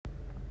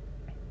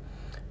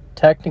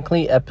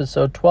technically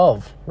episode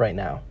 12 right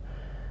now.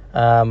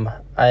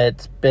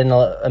 It's been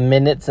a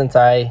minute since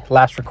I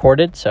last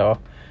recorded, so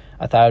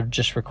I thought I'd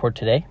just record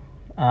today.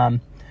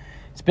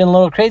 It's been a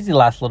little crazy the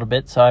last little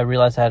bit, so I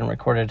realized I hadn't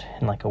recorded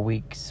in like a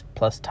week's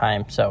plus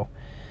time. So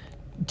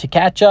to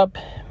catch up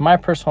my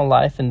personal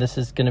life, and this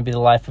is going to be the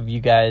life of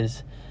you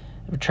guys,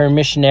 return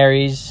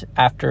missionaries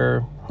after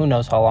who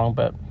knows how long,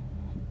 but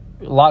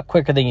a lot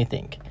quicker than you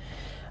think.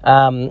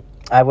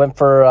 I went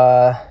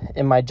for,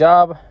 in my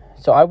job,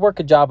 so I work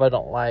a job I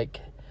don't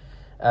like,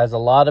 as a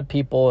lot of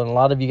people and a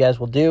lot of you guys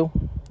will do,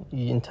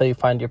 until you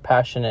find your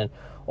passion,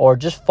 or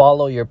just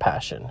follow your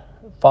passion.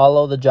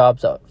 Follow the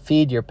jobs up,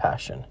 feed your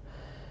passion.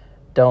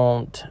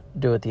 Don't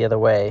do it the other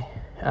way,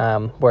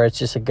 where it's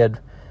just a good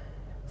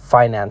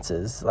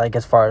finances, like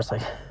as far as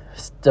like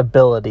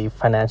stability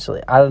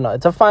financially. I don't know.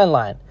 It's a fine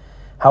line.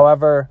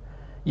 However,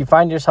 you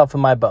find yourself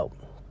in my boat.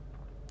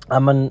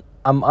 I'm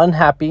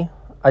unhappy.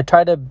 I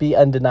try to be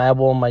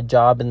undeniable in my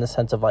job in the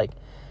sense of like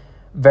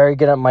very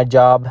good at my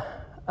job,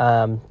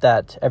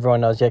 that everyone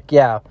knows. Like,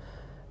 yeah,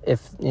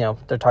 if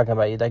they're talking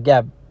about you, like,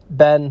 yeah,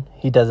 Ben,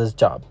 he does his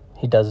job.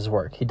 He does his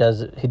work. He does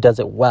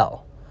it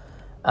well.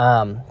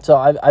 So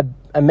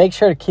I make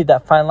sure to keep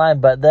that fine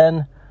line, but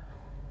then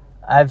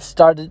I've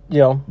started,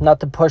 not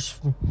to push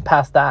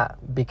past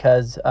that,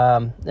 because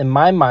in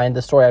my mind,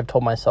 the story I've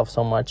told myself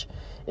so much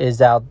is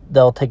that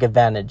they'll take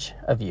advantage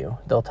of you.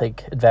 They'll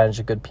take advantage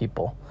of good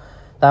people.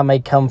 That may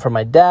come from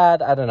my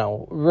dad. I don't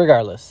know.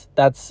 Regardless,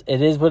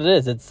 it is what it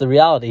is. It's the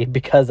reality,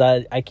 because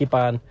I keep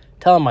on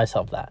telling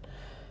myself that.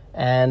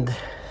 And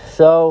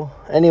so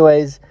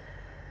anyways,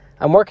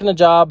 I'm working a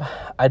job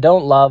I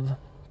don't love.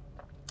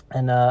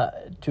 And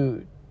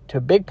to a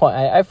big point,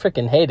 I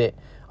freaking hate it.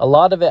 A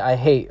lot of it I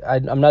hate.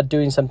 I'm not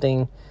doing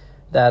something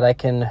that I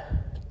can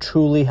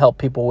truly help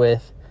people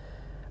with.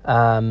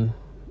 And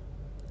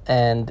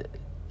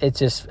it's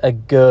just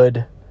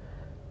it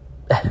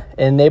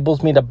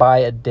enables me to buy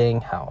a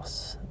dang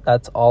house.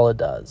 That's all it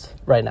does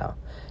right now.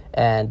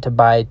 And to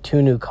buy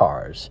 2 new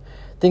cars.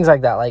 Things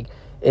like that. Like,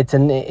 it's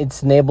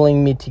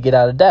enabling me to get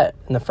out of debt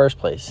in the first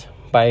place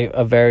by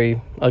a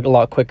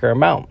lot quicker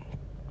amount.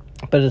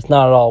 But it's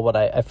not at all what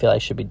I feel I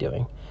should be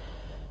doing.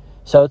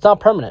 So it's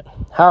not permanent.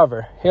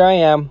 However, here I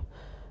am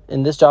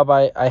in this job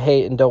I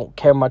hate and don't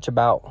care much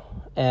about.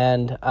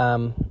 And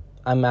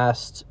I'm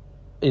asked,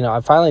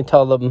 I finally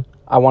tell them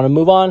I want to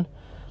move on.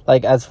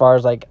 Like, as far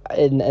as like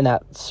in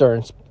that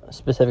certain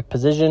specific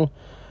position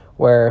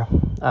where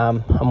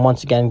I'm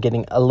once again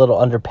getting a little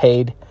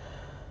underpaid.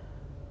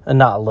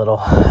 Not a little,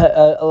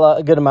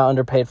 a good amount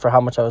underpaid for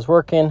how much I was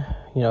working.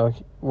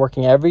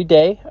 Working every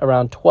day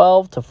around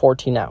 12 to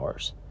 14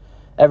 hours.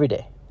 Every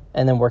day.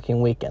 And then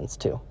working weekends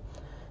too.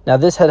 Now,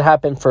 this had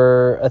happened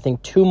for, I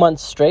think, 2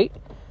 months straight.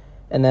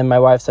 And then my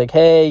wife's like,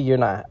 hey, you're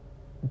not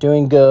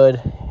doing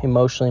good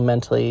emotionally,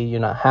 mentally.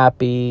 You're not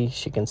happy.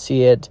 She can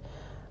see it.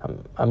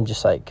 I'm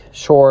just like,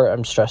 sure,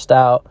 I'm stressed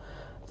out.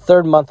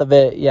 3rd month of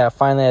it, yeah,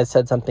 finally I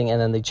said something,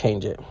 and then they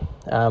change it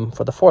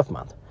for the 4th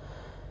month.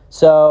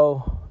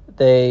 So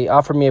they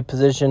offered me a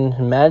position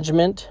in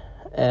management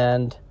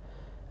and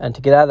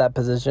to get out of that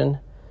position.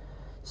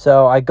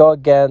 So I go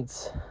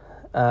against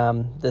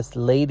this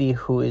lady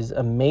who is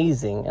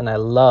amazing and I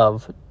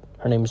love.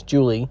 Her name is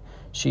Julie.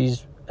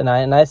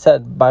 I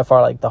said by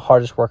far like the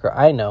hardest worker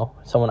I know,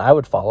 someone I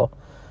would follow.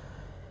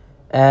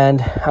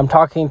 And I'm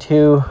talking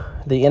to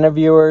the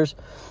interviewers,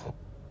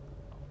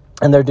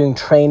 and they're doing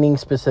training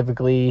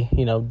specifically,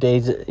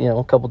 days,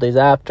 a couple days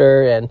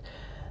after. And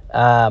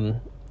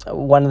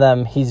one of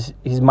them, he's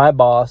my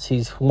boss.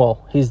 He's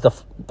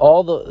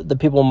all the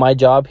people in my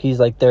job. He's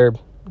like their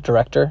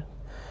director.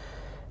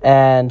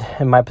 And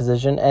in my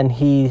position, and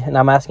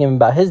I'm asking him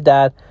about his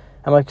dad.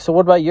 I'm like, so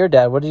what about your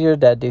dad? What does your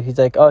dad do? He's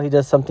like, oh, he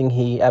does something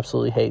he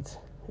absolutely hates,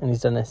 and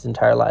he's done his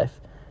entire life.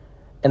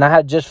 And I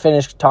had just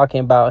finished talking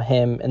about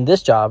him in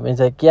this job, and he's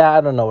like, yeah, I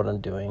don't know what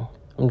I'm doing.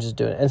 I'm just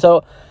doing it. And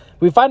so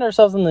we find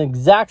ourselves in the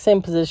exact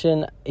same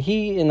position.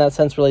 He, in that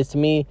sense, relates to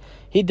me.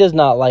 He does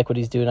not like what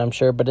he's doing, I'm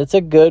sure, but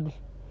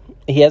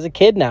he has a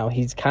kid now.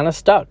 He's kind of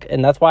stuck,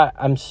 and that's why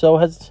I'm so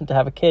hesitant to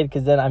have a kid,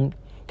 because then I'm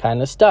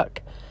kind of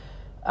stuck.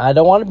 I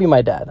don't want to be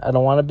my dad. I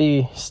don't want to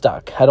be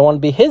stuck. I don't want to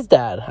be his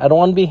dad. I don't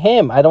want to be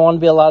him. I don't want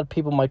to be a lot of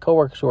people, my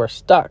coworkers, who are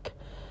stuck,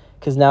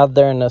 because now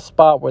they're in a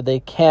spot where they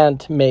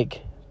can't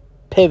make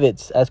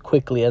pivots as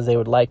quickly as they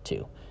would like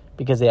to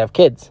because they have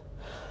kids.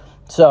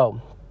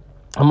 So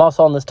I'm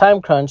also on this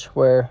time crunch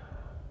where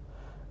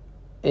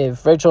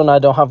if Rachel and I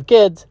don't have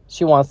kids,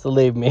 she wants to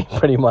leave me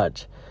pretty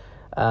much.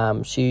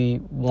 She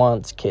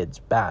wants kids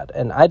bad.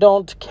 And I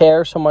don't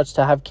care so much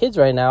to have kids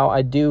right now.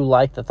 I do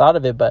like the thought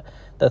of it, but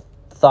the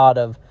thought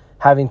of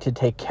having to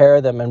take care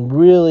of them and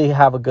really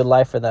have a good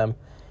life for them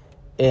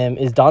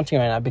is daunting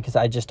right now, because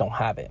I just don't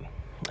have it.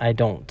 I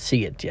don't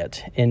see it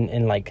yet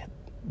in like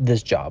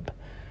this job.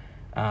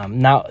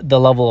 Now the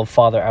level of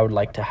father I would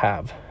like to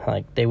have.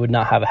 Like, they would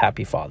not have a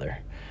happy father.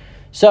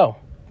 So,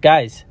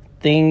 guys,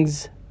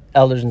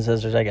 elders and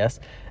sisters, I guess,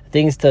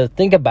 things to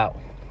think about.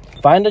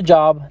 Find a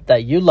job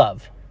that you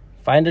love.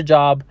 Find a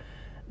job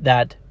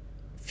that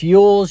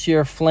fuels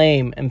your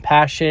flame and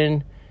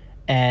passion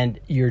and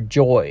your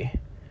joy.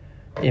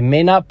 It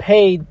may not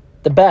pay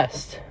the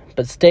best,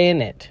 but stay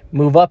in it,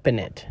 move up in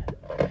it.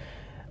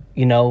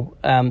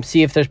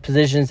 See if there's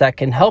positions that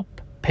can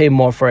help pay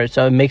more for it,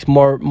 so it makes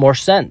more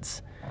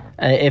sense.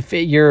 If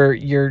your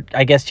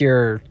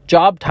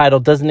job title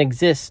doesn't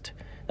exist,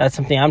 that's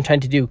something I'm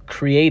trying to do.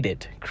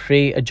 Create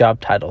a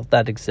job title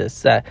that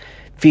exists, that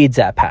feeds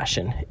that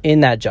passion in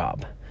that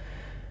job.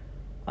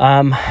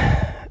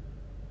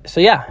 So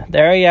yeah,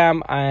 there I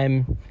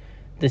am.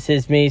 This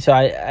is me. So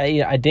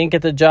I didn't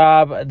get the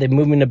job. They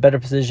moved me in a better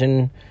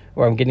position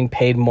where I'm getting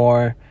paid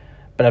more,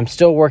 but I'm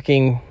still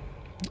working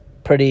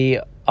pretty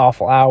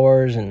awful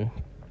hours, and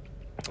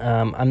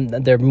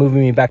they're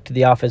moving me back to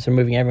the office. They're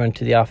moving everyone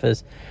to the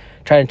office,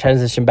 trying to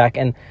transition back.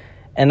 And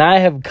I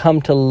have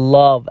come to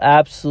love,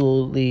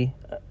 absolutely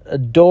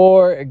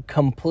adore,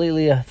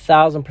 completely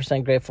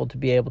 1,000% grateful to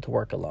be able to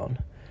work alone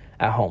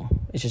at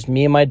home. It's just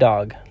me and my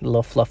dog, the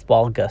little fluff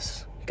ball,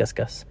 Gus.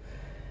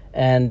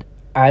 And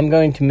I'm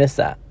going to miss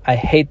that. I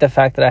hate the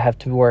fact that I have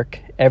to work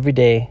every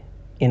day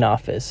in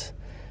office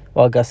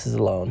while Gus is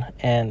alone.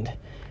 And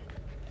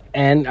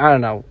I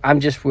don't know,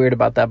 I'm just weird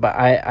about that, but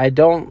I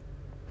don't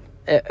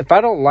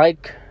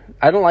like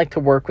to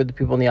work with the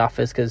people in the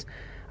office because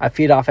I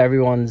feed off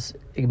everyone's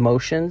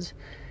emotions,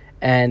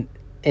 and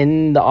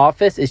in the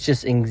office it's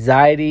just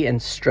anxiety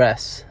and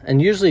stress,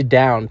 and usually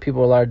down.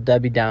 People are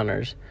Debbie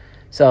Downers,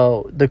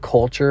 so the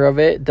culture of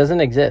it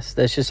doesn't exist.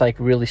 It's just like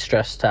really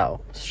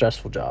stressful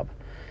job,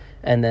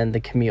 and then the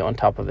commute on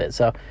top of it.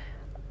 So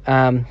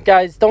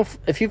guys,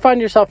 if you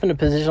find yourself in a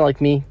position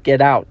like me,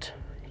 get out.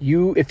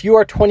 If you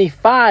are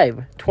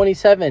 25,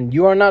 27,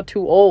 you are not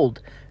too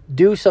old.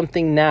 Do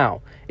something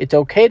now. It's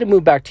okay to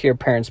move back to your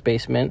parents'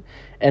 basement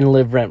and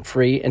live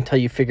rent-free until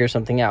you figure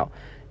something out.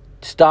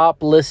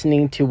 Stop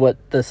listening to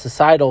what the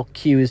societal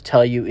cues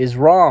tell you is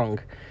wrong.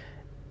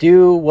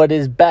 Do what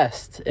is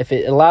best. If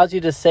it allows you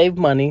to save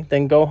money,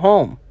 then go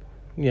home.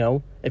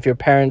 If your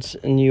parents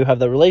and you have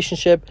the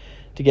relationship,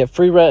 to get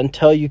free rent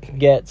until you can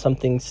get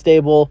something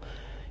stable,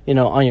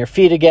 on your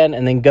feet again,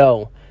 and then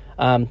go.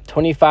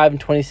 25 and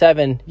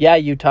 27, yeah,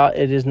 Utah,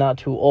 it is not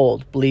too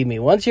old. Believe me.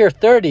 Once you're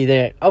 30,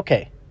 then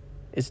okay,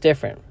 it's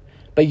different.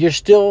 But you're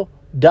still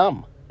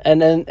dumb.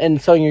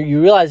 And so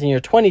you realize in your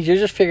 20s, you're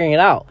just figuring it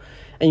out.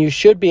 And you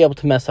should be able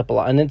to mess up a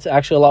lot. And it's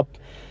actually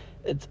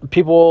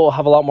people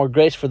have a lot more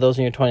grace for those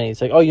in your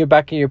 20s. Like, oh, you're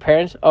back at your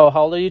parents? Oh,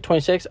 how old are you?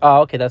 26?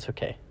 Oh, okay, that's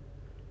okay.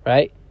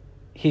 Right?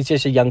 He's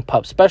just a young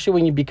pup. Especially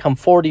when you become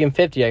 40 and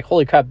 50. Like,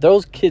 holy crap,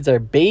 those kids are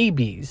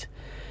babies.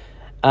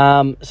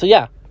 So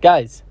yeah,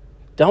 guys,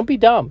 don't be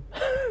dumb.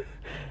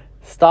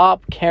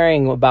 Stop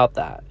caring about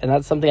that. And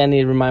that's something I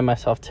need to remind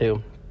myself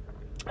too.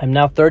 I'm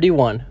now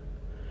 31.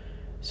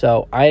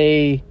 So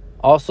I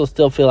also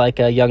still feel like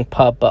a young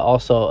pup, but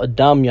also a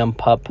dumb young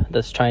pup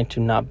that's trying to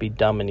not be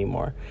dumb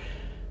anymore.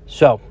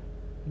 So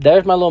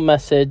there's my little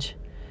message.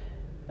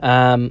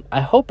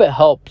 I hope it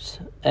helps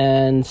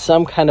in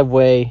some kind of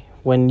way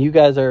when you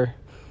guys are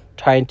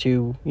trying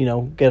to,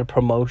 get a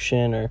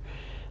promotion or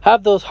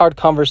have those hard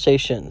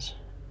conversations,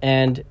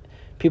 and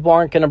people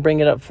aren't going to bring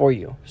it up for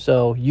you.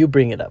 So you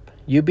bring it up.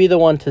 You be the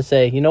one to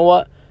say, you know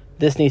what?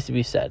 This needs to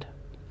be said.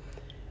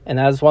 And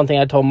that's one thing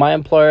I told my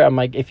employer. I'm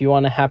like, if you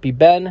want a happy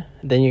Ben,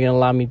 then you're going to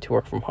allow me to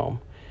work from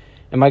home.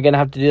 Am I going to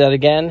have to do that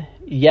again?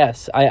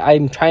 Yes.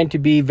 I'm trying to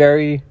be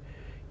very,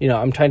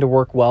 I'm trying to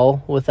work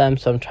well with them.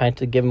 So I'm trying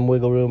to give them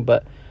wiggle room.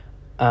 But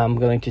I'm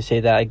going to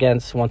say that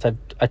again. So once I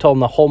told them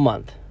the whole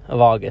month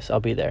of August, I'll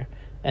be there.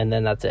 And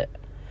then that's it.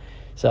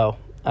 So,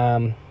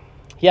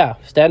 yeah,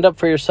 stand up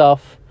for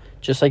yourself,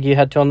 just like you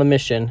had to on the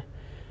mission.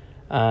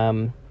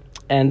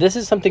 And this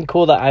is something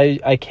cool that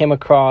I came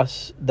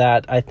across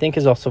that I think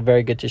is also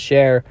very good to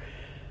share.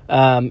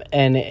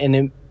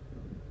 Anyways,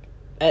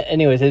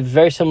 it's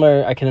very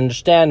similar. I can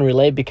understand and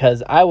relate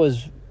because I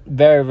was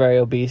very, very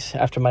obese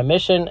after my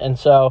mission. And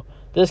so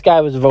this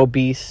guy was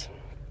obese.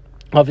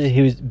 Obviously,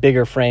 he was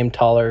bigger frame,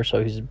 taller,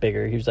 so he's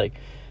bigger. He was like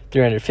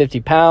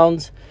 350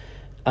 pounds.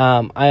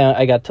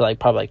 I got to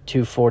probably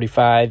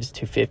 245s,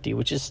 250,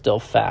 which is still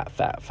fat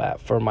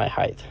for my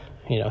height.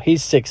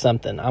 He's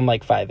 6-something. I'm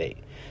 5'8".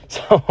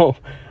 So,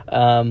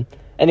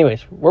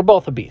 anyways, we're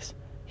both obese.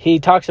 He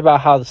talks about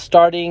how the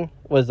starting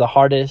was the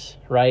hardest,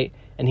 right?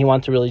 And he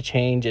wants to really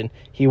change. And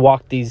he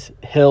walked these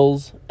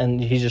hills, and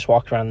he just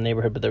walked around the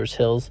neighborhood, but there was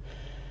hills.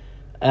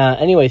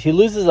 Anyways, he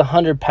loses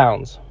 100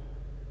 pounds.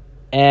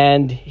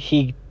 And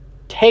he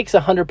takes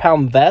a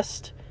 100-pound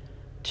vest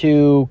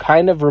to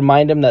kind of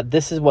remind him that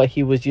this is what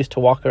he was used to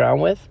walk around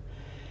with.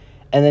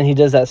 And then he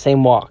does that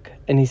same walk.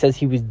 And he says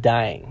he was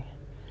dying.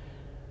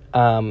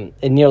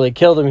 It nearly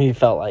killed him, he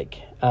felt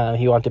like.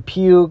 He wanted to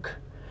puke,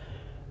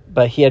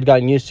 but he had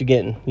gotten used to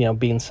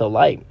being so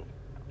light,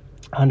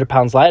 100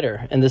 pounds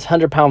lighter. And this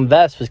 100-pound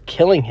vest was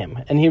killing him.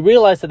 And he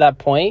realized at that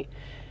point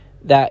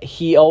that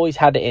he always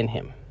had it in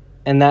him.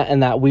 And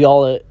that we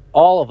all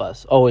of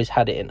us always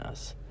had it in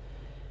us.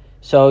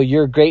 So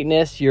your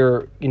greatness,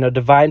 your,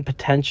 divine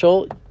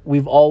potential,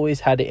 we've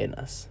always had it in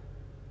us.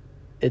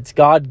 It's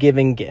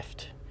God-given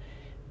gift.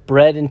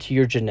 bred into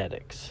your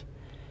genetics.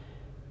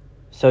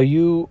 So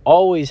you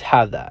always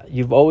have that.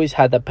 You've always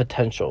had that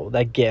potential,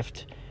 that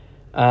gift.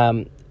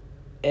 And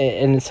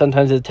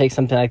sometimes it takes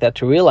something like that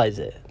to realize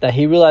it. That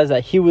he realized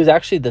that he was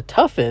actually the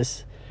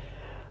toughest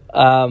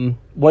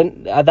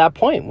when at that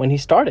point when he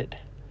started.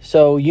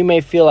 So you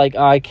may feel like,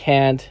 oh, I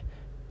can't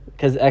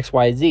because X,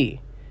 Y,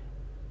 Z.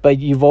 But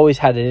you've always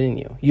had it in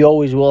you. You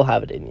always will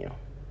have it in you.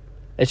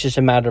 It's just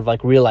a matter of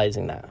like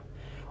realizing that.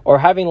 Or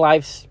having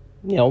life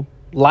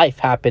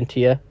happen to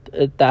you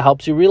that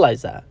helps you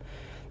realize that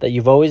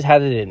you've always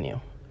had it in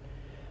you.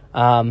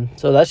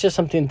 So that's just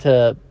something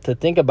to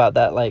think about,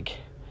 that like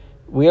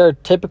we are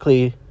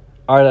typically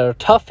at our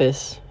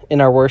toughest in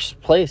our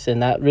worst place.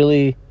 And that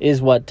really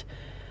is what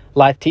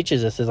life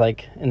teaches us, is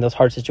like in those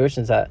hard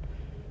situations that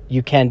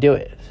you can do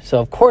it. So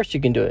of course you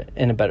can do it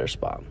in a better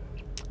spot.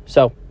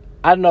 So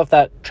I don't know if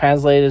that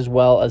translated as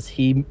well as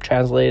he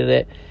translated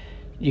it.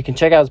 You can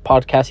check out his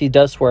podcast. He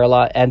does swear a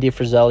lot, Andy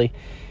Frizzelli.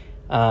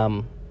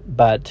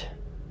 But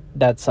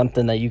that's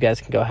something that you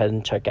guys can go ahead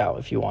and check out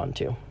if you want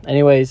to.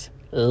 Anyways,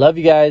 love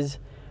you guys.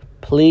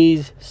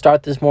 Please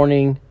start this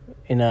morning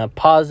in a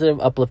positive,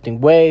 uplifting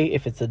way.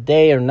 If it's a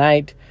day or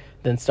night,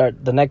 then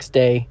start the next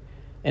day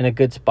in a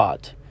good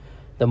spot.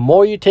 The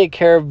more you take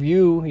care of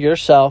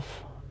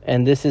yourself,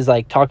 and this is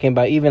like talking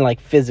about even like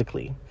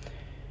physically,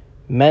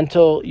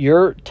 mental,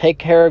 take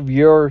care of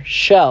your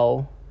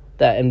shell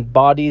that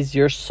embodies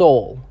your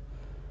soul,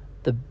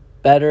 the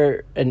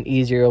better and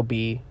easier it'll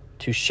be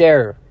to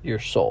share your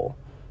soul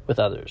with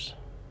others.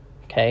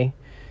 Okay?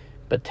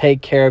 But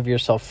take care of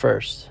yourself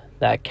first.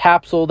 That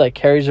capsule that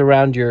carries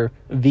around your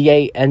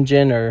V8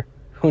 engine, or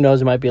who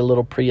knows, it might be a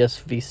little Prius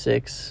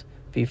V6,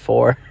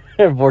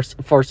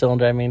 V4,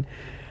 four-cylinder, I mean.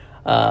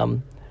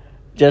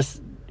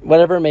 Just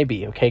whatever it may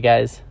be, okay,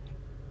 guys?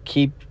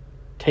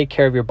 Take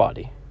care of your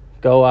body.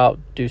 Go out,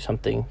 do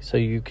something so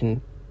you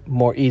can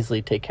more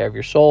easily take care of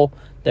your soul,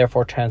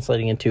 therefore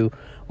translating into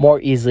more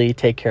easily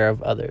take care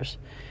of others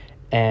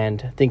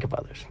and think of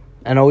others.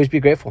 And always be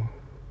grateful.